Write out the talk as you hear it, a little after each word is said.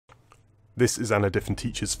This is Aner Dyfan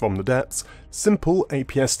Teaches from the Depths, simple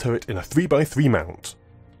APS turret in a 3x3 mount.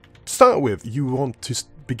 To start with, you want to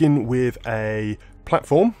begin with a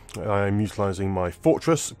platform. I'm utilising my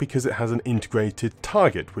fortress because it has an integrated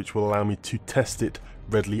target which will allow me to test it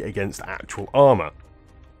readily against actual armour.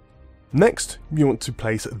 Next, you want to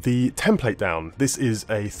place the template down. This is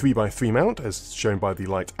a 3x3 mount as shown by the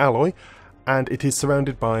light alloy, and it is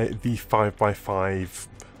surrounded by the 5x5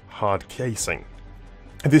 hard casing.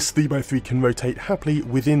 This 3x3 can rotate happily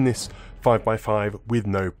within this 5x5 with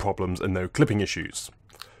no problems and no clipping issues.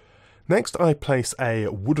 Next, I place a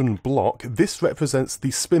wooden block. This represents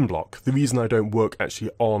the spin block. The reason I don't work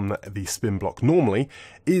actually on the spin block normally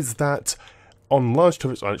is that on large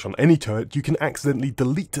turrets, or actually on any turret, you can accidentally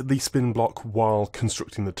delete the spin block while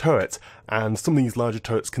constructing the turret, and some of these larger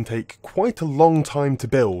turrets can take quite a long time to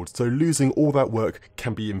build, so losing all that work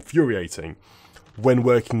can be infuriating. When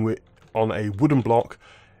working on a wooden block,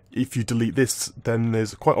 if you delete this, then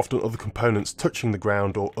there's quite often other components touching the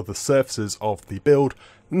ground or other surfaces of the build,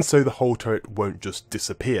 and so the whole turret won't just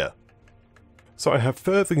disappear. So I have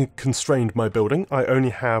further constrained my building. I only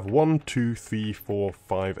have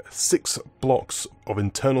 6 blocks of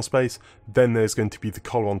internal space, then there's going to be the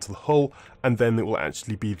collar onto the hull, and then it will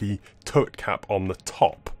actually be the turret cap on the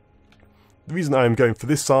top. The reason I'm going for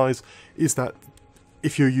this size is that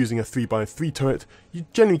if you're using a 3x3 turret, you're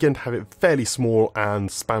generally going to have it fairly small and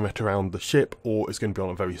spam it around the ship, or it's going to be on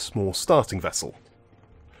a very small starting vessel.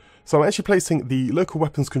 So I'm actually placing the local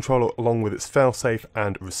weapons controller along with its failsafe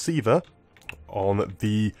and receiver on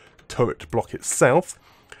the turret block itself.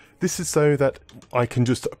 This is so that I can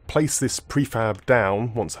just place this prefab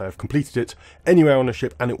down once I have completed it anywhere on a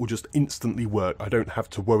ship and it will just instantly work. I don't have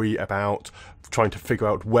to worry about trying to figure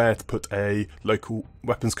out where to put a local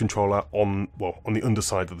weapons controller on the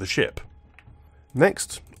underside of the ship.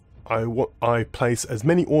 Next, I place as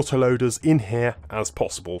many autoloaders in here as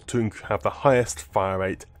possible to have the highest fire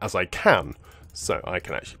rate as I can. So I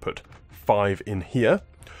can actually put 5 in here.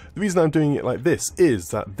 The reason I'm doing it like this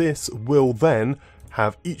is that this will then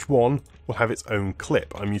have each one will have its own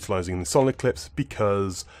clip. I'm utilising the solid clips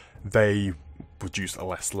because they produce a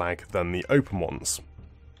less lag than the open ones.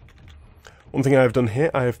 One thing I have done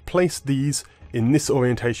here, I have placed these in this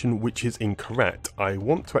orientation which is incorrect. I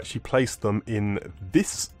want to actually place them in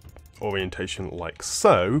this orientation like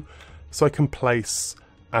so I can place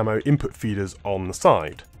ammo input feeders on the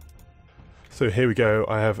side. So here we go,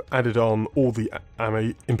 I have added on all the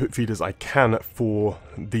ammo input feeders I can for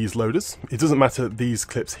these loaders. It doesn't matter, these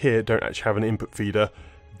clips here don't actually have an input feeder.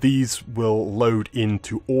 These will load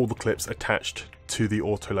into all the clips attached to the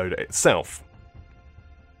autoloader itself.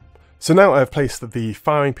 So now I've placed the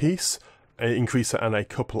firing piece, an increaser and a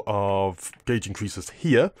couple of gauge increasers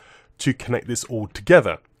here to connect this all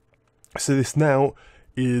together. So this now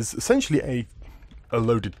is essentially a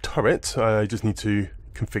loaded turret. I just need to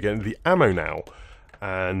configure the ammo now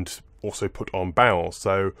and also put on barrels.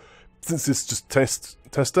 So since this is just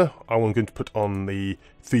tester, I'm going to put on the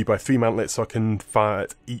 3x3 mantlet so I can fire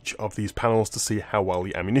at each of these panels to see how well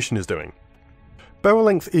the ammunition is doing. Barrel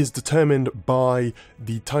length is determined by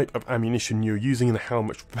the type of ammunition you're using and how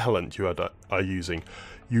much propellant you are using.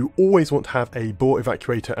 You always want to have a bore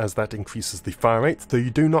evacuator as that increases the fire rate, though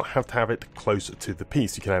you do not have to have it closer to the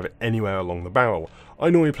piece. You can have it anywhere along the barrel.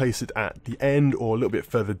 I normally place it at the end or a little bit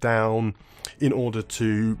further down in order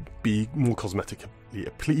to be more cosmetically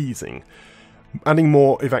pleasing. Adding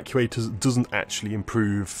more evacuators doesn't actually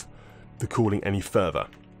improve the cooling any further.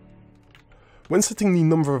 When setting the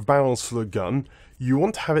number of barrels for the gun, you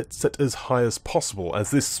want to have it set as high as possible,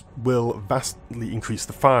 as this will vastly increase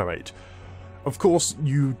the fire rate. Of course,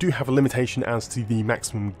 you do have a limitation as to the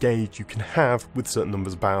maximum gauge you can have with certain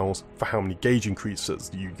numbers of barrels for how many gauge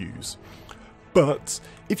increases you use. But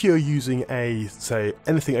if you're using say,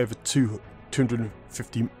 anything over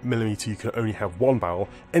 250mm, you can only have 1 barrel.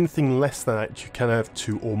 Anything less than that, you can have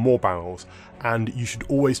 2 or more barrels, and you should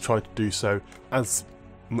always try to do so as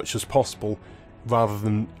much as possible rather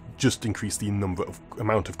than just increase the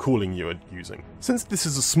amount of cooling you are using. Since this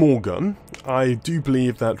is a small gun, I do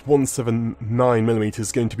believe that 179mm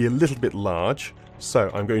is going to be a little bit large,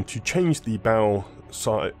 so I'm going to change the barrel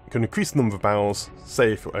size, going to increase the number of barrels.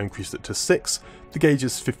 Say if I increased it to 6, the gauge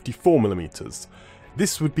is 54mm.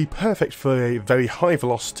 This would be perfect for a very high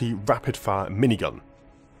velocity rapid fire minigun.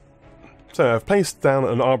 So I've placed down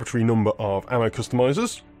an arbitrary number of ammo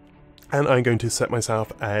customizers, and I'm going to set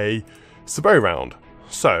myself a sabot round.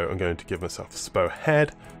 So I'm going to give myself a sabot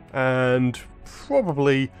head and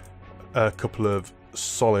probably a couple of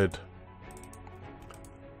solid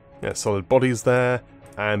bodies there,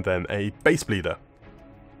 and then a base bleeder.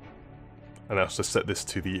 and I also set this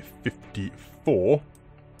to the 54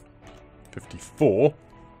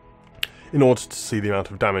 in order to see the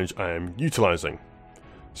amount of damage I am utilising.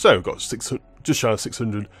 So I've got just shy of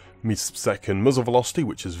 600 meters per second muzzle velocity,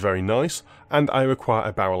 which is very nice, and I require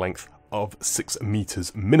a barrel length of 6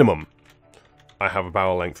 meters minimum. I have a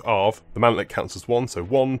barrel length of, the mantlet counts as 1, so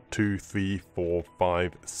 1, 2, 3, 4,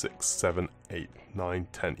 5, 6, 7, 8, 9,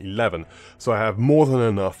 10, 11. So I have more than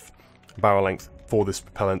enough barrel length for this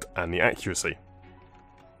propellant and the accuracy.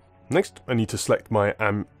 Next, I need to select my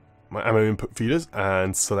ammo input feeders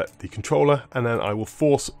and select the controller, and then I will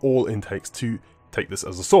force all intakes to take this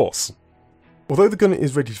as a source. Although the gun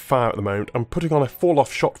is ready to fire at the moment, I'm putting on a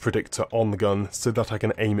fall-off shot predictor on the gun so that I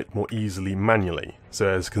can aim it more easily manually. So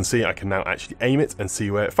as you can see, I can now actually aim it and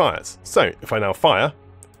see where it fires. So if I now fire,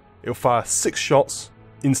 it'll fire 6 shots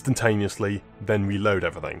instantaneously, then reload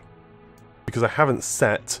everything. Because I haven't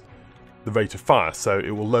set the rate of fire, so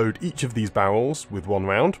it will load each of these barrels with 1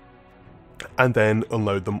 round, and then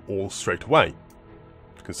unload them all straight away.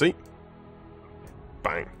 You can see.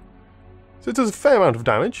 Bang. So it does a fair amount of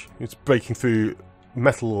damage. It's breaking through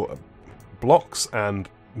metal blocks and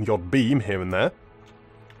the odd beam here and there.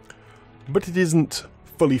 But it isn't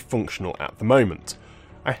fully functional at the moment.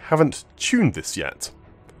 I haven't tuned this yet.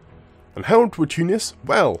 And how do we tune this?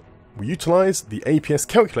 Well, we utilise the APS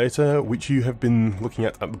Calculator, which you have been looking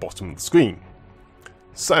at the bottom of the screen.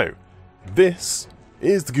 So, this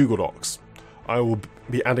is the Google Docs. I will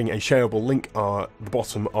be adding a shareable link at the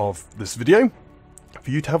bottom of this video for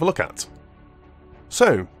you to have a look at.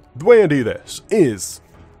 So, the way I do this is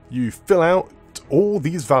you fill out all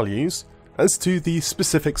these values as to the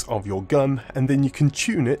specifics of your gun, and then you can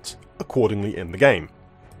tune it accordingly in the game.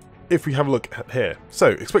 If we have a look at here, so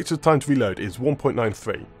expected time to reload is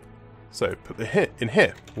 1.93. So put the hit in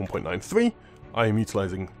here, 1.93. I am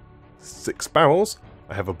utilising 6 barrels.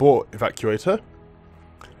 I have a bore evacuator,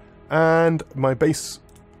 and my base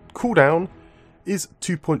cooldown is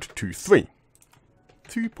 2.23.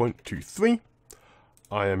 2.23.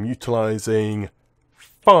 I am utilising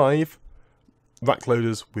 5 rack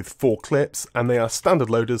loaders with 4 clips, and they are standard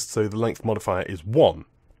loaders, so the length modifier is 1.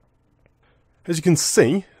 As you can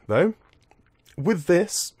see, though, with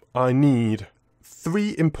this, I need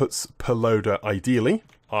 3 inputs per loader ideally.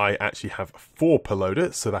 I actually have 4 per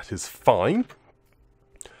loader, so that is fine.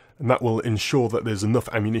 And that will ensure that there's enough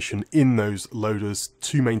ammunition in those loaders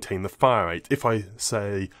to maintain the fire rate. If I,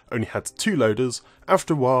 say, only had 2 loaders,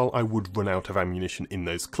 after a while I would run out of ammunition in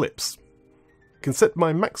those clips. I can set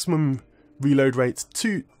my maximum reload rate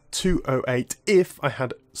to 208 if I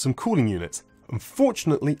had some cooling units.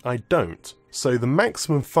 Unfortunately, I don't. So the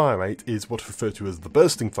maximum fire rate is what I refer to as the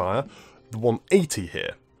bursting fire, the 180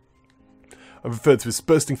 here. I refer to as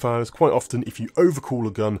bursting fire as quite often if you overcool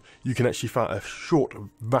a gun, you can actually fire a short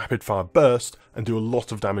rapid fire burst and do a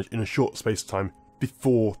lot of damage in a short space of time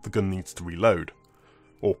before the gun needs to reload.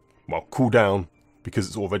 Or, well, cool down because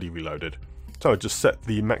it's already reloaded. So I just set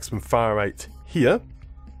the maximum fire rate here,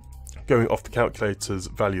 going off the calculator's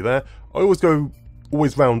value there. I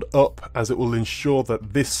always round up, as it will ensure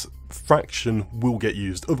that this fraction will get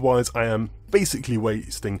used. Otherwise I am basically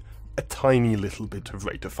wasting a tiny little bit of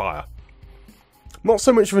rate of fire. Not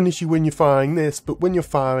so much of an issue when you're firing this, but when you're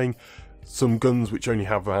firing some guns which only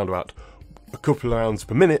have around about a couple of rounds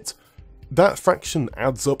per minute, that fraction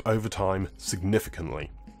adds up over time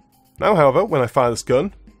significantly. Now, however, when I fire this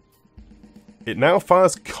gun, it now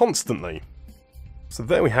fires constantly. So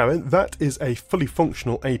there we have it. That is a fully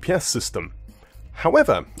functional APS system.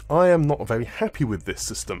 However, I am not very happy with this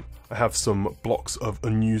system. I have some blocks of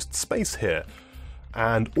unused space here.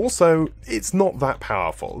 And also, it's not that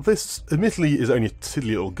powerful. This, admittedly, is only a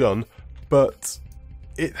tiddly little gun, but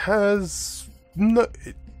it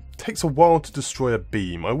takes a while to destroy a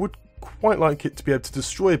beam. I would quite like it to be able to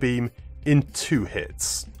destroy a beam in 2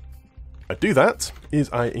 hits. I do that is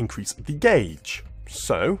I increase the gauge.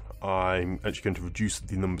 So, I'm actually going to reduce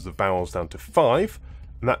the numbers of barrels down to 5,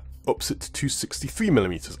 and that ups it to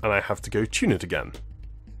 263mm, and I have to go tune it again.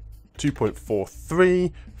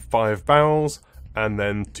 2.43, 5 barrels, and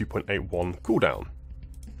then 2.81 cooldown.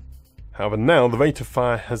 However, now the rate of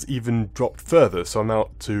fire has even dropped further, so I'm now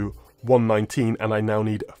up to 119, and I now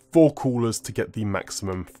need 4 coolers to get the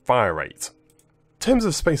maximum fire rate. In terms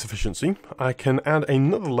of space efficiency, I can add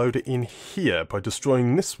another loader in here by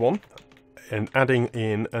destroying this one and adding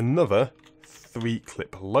in another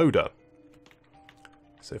 3-clip loader.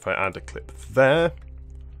 So if I add a clip there,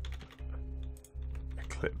 a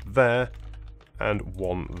clip there, and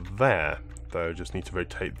one there. Though I just need to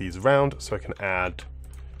rotate these around so I can add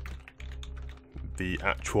the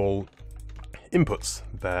actual inputs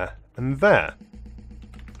there and there.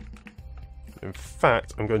 In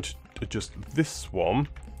fact, I'm going to adjust this one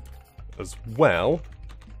as well,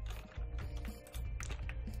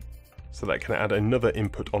 so that I can add another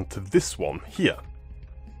input onto this one here.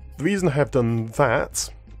 The reason I have done that,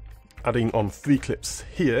 adding on 3 clips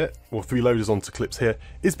here, or 3 loaders onto clips here,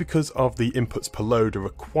 is because of the inputs per loader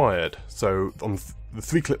required. So on the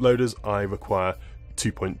 3 clip loaders I require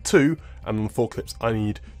 2.2, and on the 4 clips I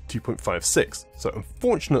need 2.56. So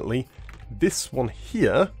unfortunately this one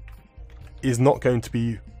here is not going to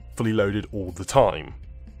be fully loaded all the time.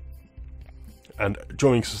 And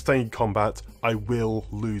during sustained combat I will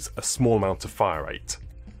lose a small amount of fire rate.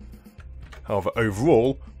 However,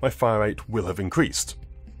 overall my fire rate will have increased.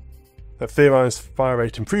 That theorised fire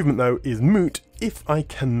rate improvement though is moot if I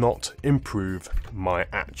cannot improve my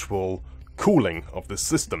actual cooling of this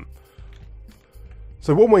system.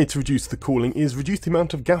 So one way to reduce the cooling is reduce the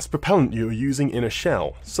amount of gas propellant you're using in a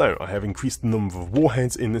shell. So I have increased the number of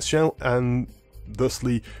warheads in this shell and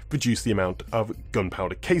thusly reduced the amount of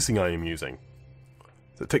gunpowder casing I am using.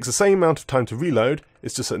 So it takes the same amount of time to reload,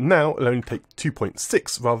 it's just that now it'll only take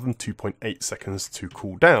 2.6 rather than 2.8 seconds to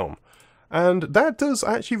cool down. And that does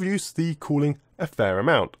actually reduce the cooling a fair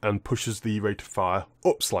amount and pushes the rate of fire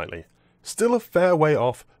up slightly. Still a fair way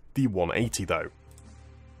off the 180 though.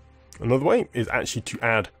 Another way is actually to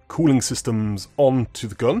add cooling systems onto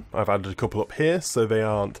the gun. I've added a couple up here so they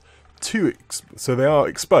aren't so they are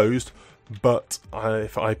exposed, but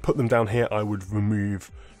if I put them down here I would remove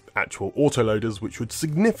actual autoloaders, which would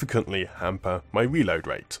significantly hamper my reload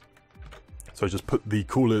rate. So I just put the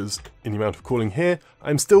coolers in the amount of cooling here.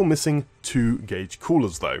 I'm still missing 2 gauge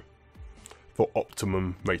coolers though, for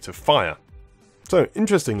optimum rate of fire. So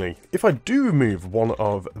interestingly, if I do remove one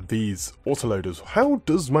of these autoloaders, how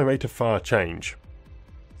does my rate of fire change?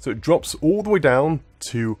 So it drops all the way down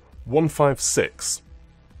to 156.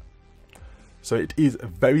 So it is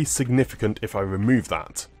very significant if I remove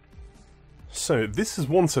that. So this is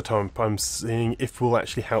one setup I'm seeing if will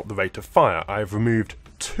actually help the rate of fire. I've removed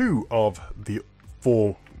 2 of the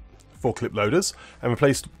 4 clip loaders and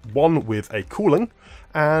replaced one with a cooling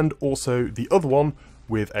and also the other one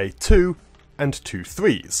with a 2 and 2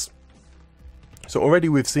 3s. So already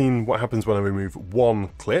we've seen what happens when I remove 1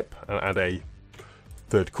 clip and add a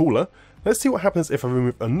 3rd cooler. Let's see what happens if I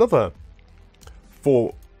remove another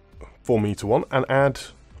 4 meter one and add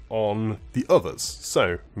on the others.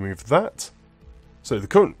 So remove that. So the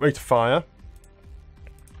current rate of fire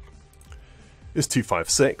is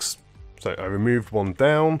 256. So I removed one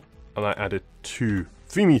down and I added 2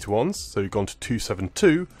 3 meter ones. So you've gone to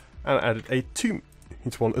 272 and I added a 2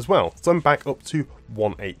 meter one as well. So I'm back up to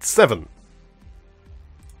 187.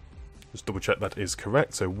 Just double check that is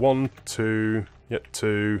correct. So 1, 2, yep,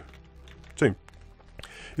 2, 2.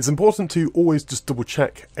 It's important to always just double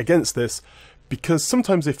check against this, because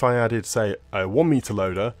sometimes if I added, say, a 1 meter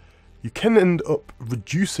loader, you can end up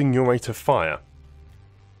reducing your rate of fire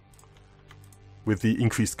with the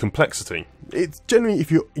increased complexity. It's generally, if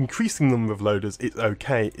you're increasing the number of loaders, it's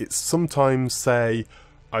okay. It's sometimes, say,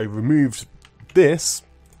 I removed this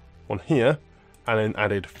one here and then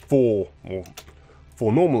added 4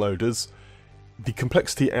 normal loaders, the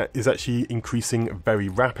complexity is actually increasing very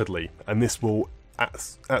rapidly, and this will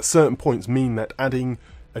at certain points mean that adding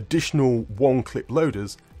additional 1 clip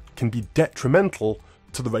loaders can be detrimental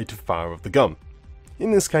to the rate of fire of the gun.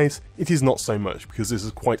 In this case, it is not so much because this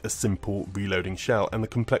is quite a simple reloading shell and the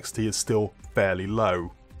complexity is still fairly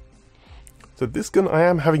low. So this gun, I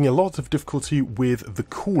am having a lot of difficulty with the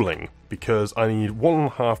cooling because I need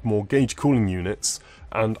 1.5 more gauge cooling units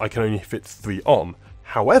and I can only fit 3 on.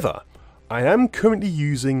 However, I am currently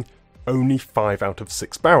using only 5 out of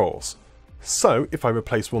 6 barrels. So if I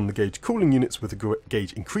replace one of the gauge cooling units with a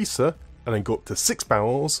gauge increaser and then go up to 6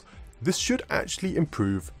 barrels, this should actually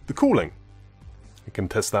improve the cooling. I can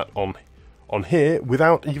test that on here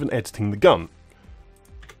without even editing the gun.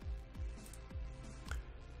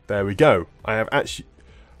 There we go. I have actually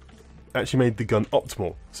made the gun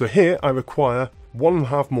optimal. So here I require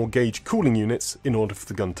 1.5 more gauge cooling units in order for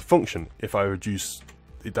the gun to function. If I reduce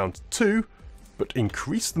it down to 2, but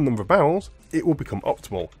increase the number of barrels, it will become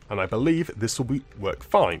optimal, and I believe this will work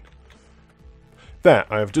fine. There,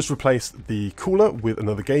 I have just replaced the cooler with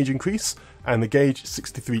another gauge increase, and the gauge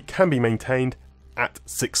 63 can be maintained at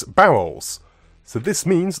 6 barrels. So this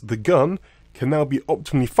means the gun can now be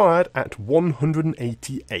optimally fired at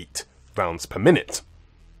 188 rounds per minute.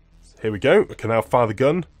 Here we go, I can now fire the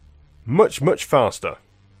gun much faster.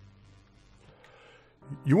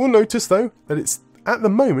 You will notice though that at the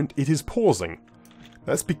moment it is pausing.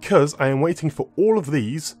 That's because I am waiting for all of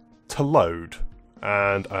these to load,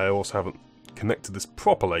 and I also haven't connected this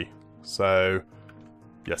properly. So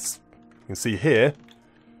yes, can see here,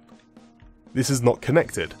 this is not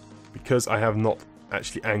connected because I have not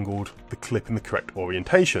actually angled the clip in the correct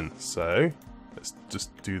orientation. So let's just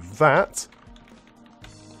do that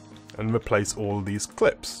and replace all of these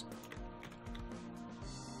clips.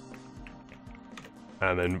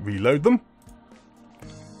 And then reload them.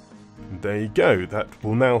 And there you go. That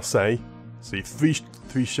will now say, see,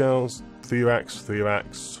 three shells, 3 racks, 3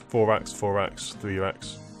 racks, 4 racks, 4 racks, 3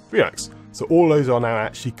 racks, 3 racks. So all those are now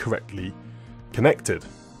actually correctly connected.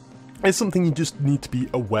 It's something you just need to be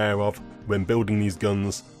aware of when building these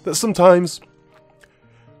guns, that sometimes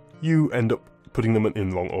you end up putting them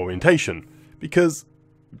in the wrong orientation, because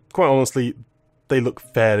quite honestly they look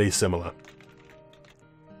fairly similar.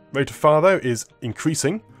 Rate of fire though is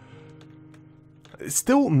increasing. It's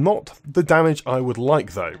still not the damage I would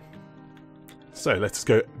like though. So let's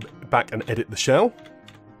go back and edit the shell.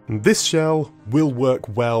 And this shell will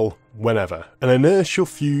work well whenever. An inertial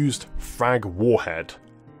fused frag warhead.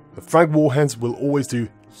 The frag warheads will always do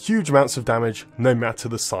huge amounts of damage no matter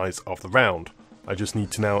the size of the round. I just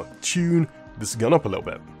need to now tune this gun up a little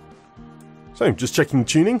bit. So just checking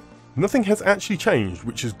tuning, nothing has actually changed,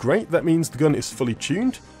 which is great. That means the gun is fully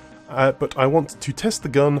tuned, but I want to test the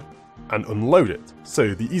gun and unload it.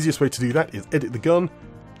 So the easiest way to do that is edit the gun,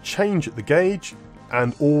 change the gauge,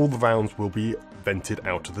 and all the rounds will be vented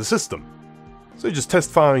out of the system. So just test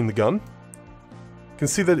firing the gun. You can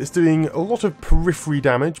see that it's doing a lot of periphery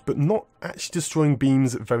damage, but not actually destroying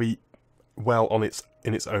beams very well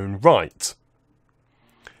in its own right.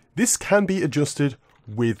 This can be adjusted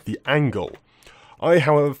with the angle. I,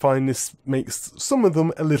 however, find this makes some of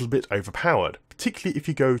them a little bit overpowered, particularly if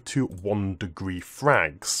you go to 1 degree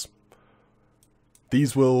frags.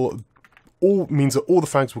 These will all means that all the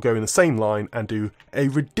frags will go in the same line and do a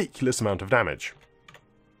ridiculous amount of damage.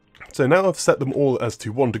 So now I've set them all as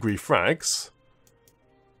to 1 degree frags.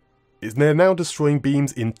 They're now destroying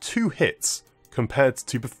beams in 2 hits, compared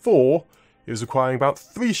to before it was requiring about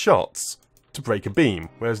 3 shots to break a beam,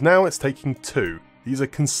 whereas now it's taking 2. These are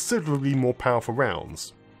considerably more powerful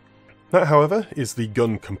rounds. That, however, is the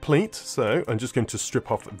gun complete, so I'm just going to strip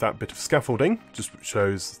off that bit of scaffolding, just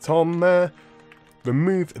shows it on there,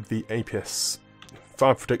 remove the APS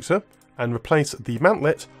fire predictor, and replace the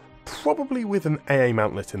mantlet, probably with an AA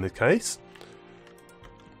mantlet in this case,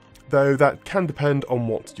 though that can depend on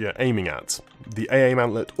what you're aiming at. The AA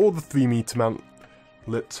mantlet or the 3-meter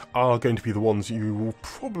mantlet are going to be the ones you will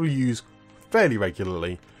probably use fairly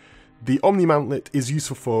regularly. The Omni mantlet is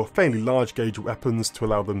useful for fairly large gauge weapons to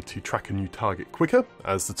allow them to track a new target quicker,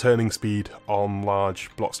 as the turning speed on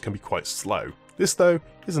large blocks can be quite slow. This though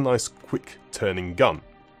is a nice quick turning gun.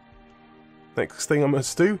 Next thing I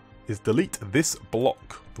must do is delete this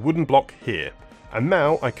block, the wooden block here, and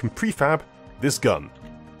now I can prefab this gun.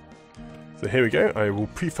 So here we go, I will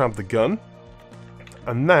prefab the gun,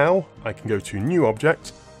 and now I can go to new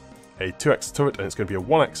object, a 2-axis turret, and it's going to be a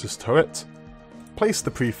 1-axis turret, place the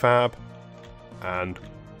prefab, and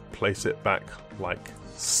place it back like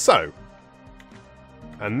so.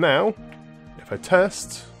 And now, if I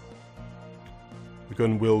test, the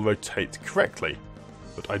gun will rotate correctly,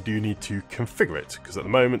 but I do need to configure it, because at the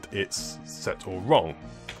moment it's set all wrong.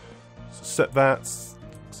 So set that,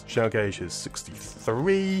 shell gauge is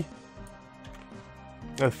 63,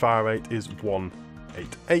 and fire rate is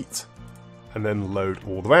 188, and then load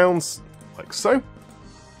all the rounds, like so.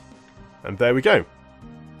 And there we go.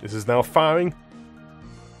 This is now firing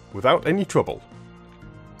without any trouble.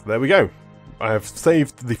 There we go. I have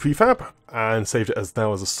saved the prefab and saved it as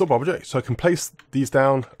now as a sub-object, so I can place these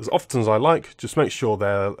down as often as I like. Just make sure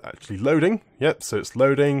they're actually loading. Yep, so it's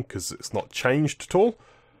loading because it's not changed at all.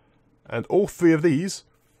 And all 3 of these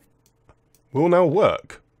will now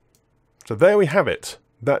work. So there we have it.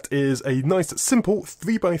 That is a nice simple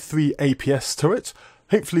 3x3 APS turret.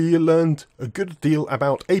 Hopefully you learned a good deal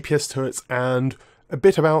about APS turrets and a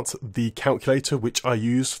bit about the calculator which I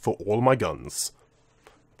use for all my guns.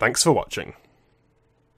 Thanks for watching.